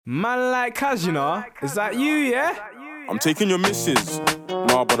Man like KAZZ, you know? Is that you, yeah? I'm taking your missus.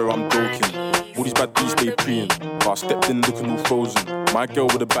 Nah, brother, I'm joking. All these bad bees stay preying, but I stepped in looking all frozen. My girl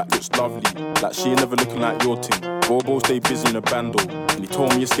with the back looks lovely, like she ain't never looking like your ting. Bobo stay busy in a bando, and he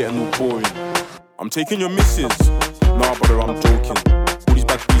told me it's getting all boring. I'm taking your missus. Nah, brother, I'm joking. All these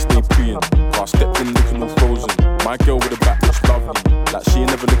bad bees stay preying, but I stepped in looking all frozen. My girl with the back looks lovely, like she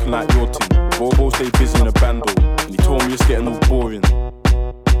ain't never looking like your ting. Bobo stay busy in a bando, and he told me it's getting all boring.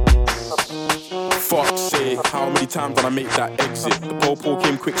 Fuck's sake, how many times did I make that exit? The po-po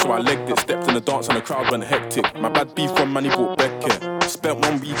came quick so I legged it. Stepped in the dance and the crowd went hectic. My bad beef from Manny bought Beckett. Spent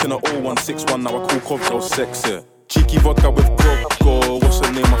 1 week in a 0161, now I call cocktail sexy. Cheeky vodka with Coco, what's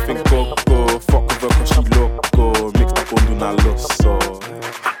her name? I think Coco. Fuck with her cause she loco, mixed up on Duna Loso.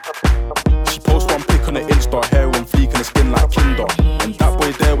 She post one pic on the Insta, hair on fleek and the skin like Kinder. And that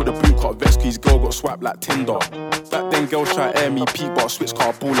boy there with the blue cut vest, his girl got swiped like Tinder. Back then girls try air me peak, but I switch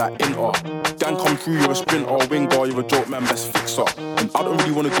car ball like Inter. Gang come through, you're a sprinter, winger, you're a joke man, best fixer. And I don't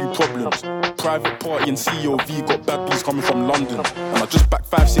really wanna do problems. Private party in COV, got bad bees coming from London. And I just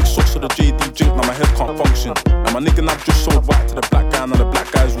backed 5-6 shots of the JD drink, now my head can't function. And my nigga Nav just sold white to the black guy, now the black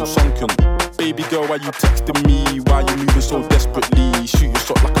guy's all sunken. Baby girl, why you texting me? Why you moving so desperately? Shoot your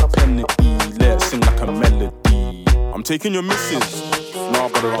shot like a penalty, let it sing like a melody. I'm taking your missus. Nah,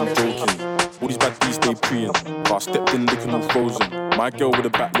 brother, I'm joking. All these bad bees stay preying, but I stepped in looking all frozen. My girl with the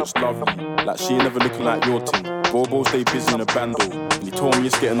back looks lovely, like she ain't never looking like your ting. Bobo stay busy in a bando, and he told me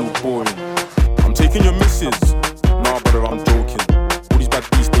it's getting all boring. I'm taking your missus. Nah, brother, I'm joking. All these bad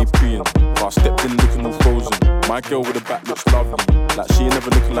bees stay preying, but I stepped in looking all frozen. My girl with the back looks lovely, like she ain't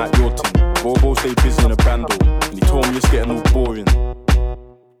never looking like your ting. Bobo stay busy in a bando, and he told me it's getting all boring.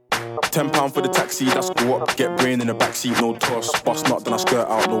 £10 for the taxi, that's go up. Get brain in the backseat, no toss. Bust nut, then I skirt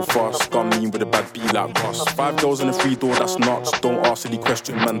out, no fuss. Gun lean with a bad B like Ross. 5 girls in a 3-door, that's nuts. Don't ask any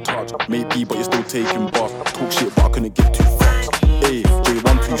question, man, touch. Maybe, but you're still taking bus. Talk shit, but I couldn't give 2 fucks. Hey,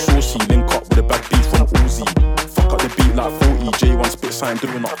 JAY1 too saucy. Link up with a bad beef from Uzi. Fuck up the beat like 40. JAY1 spit sign,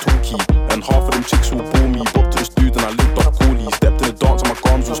 doing up talkie. And half of them chicks will bore me. Bob to the studio, and I linked up coolly. Stepped in the dance, and my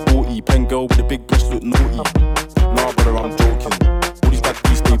gums was sporty. Pen girl with a big breast look naughty. Nah, brother, I'm joking. All these bad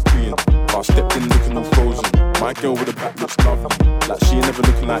bees stay preying, but I stepped in looking all frozen. My girl with the back looks lovely, like she ain't never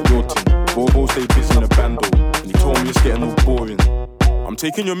looking like your ting. Bobo stay busy in a bando, and he told me it's getting all boring. I'm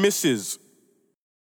taking your missus.